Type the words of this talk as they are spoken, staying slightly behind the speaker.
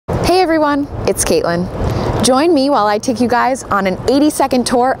Hey everyone, it's Kaitlyn. Join me while I take you guys on an 80-second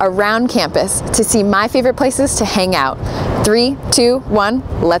tour around campus to see my favorite places to hang out. 3, 2,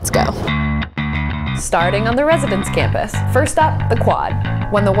 1, let's go. Starting on the residence campus. First up, the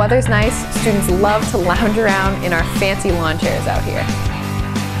quad. When the weather's nice, students love to lounge around in our fancy lawn chairs out here.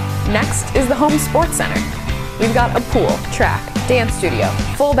 Next is the home sports center. We've got a pool, track, dance studio,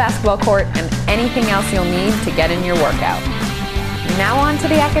 full basketball court, and anything else you'll need to get in your workout. Now on to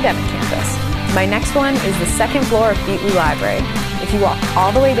the academic campus. My next one is the second floor of Beatley Library. If you walk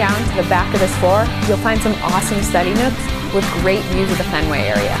all the way down to the back of this floor, you'll find some awesome study nooks with great views of the Fenway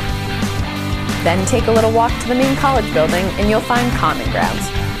area. Then take a little walk to the main college building and you'll find common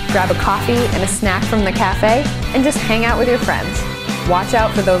grounds. Grab a coffee and a snack from the cafe and just hang out with your friends. Watch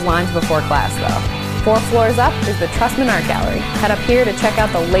out for those lines before class though. 4 floors up is the Trustman Art Gallery. Head up here to check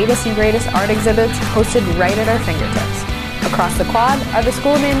out the latest and greatest art exhibits hosted right at our fingertips. Across the quad are the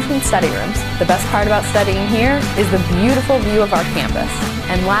school management study rooms. The best part about studying here is the beautiful view of our campus.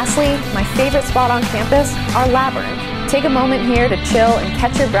 And lastly, my favorite spot on campus, our labyrinth. Take a moment here to chill and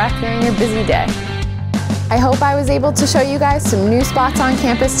catch your breath during your busy day. I hope I was able to show you guys some new spots on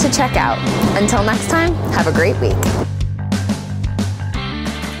campus to check out. Until next time, have a great week.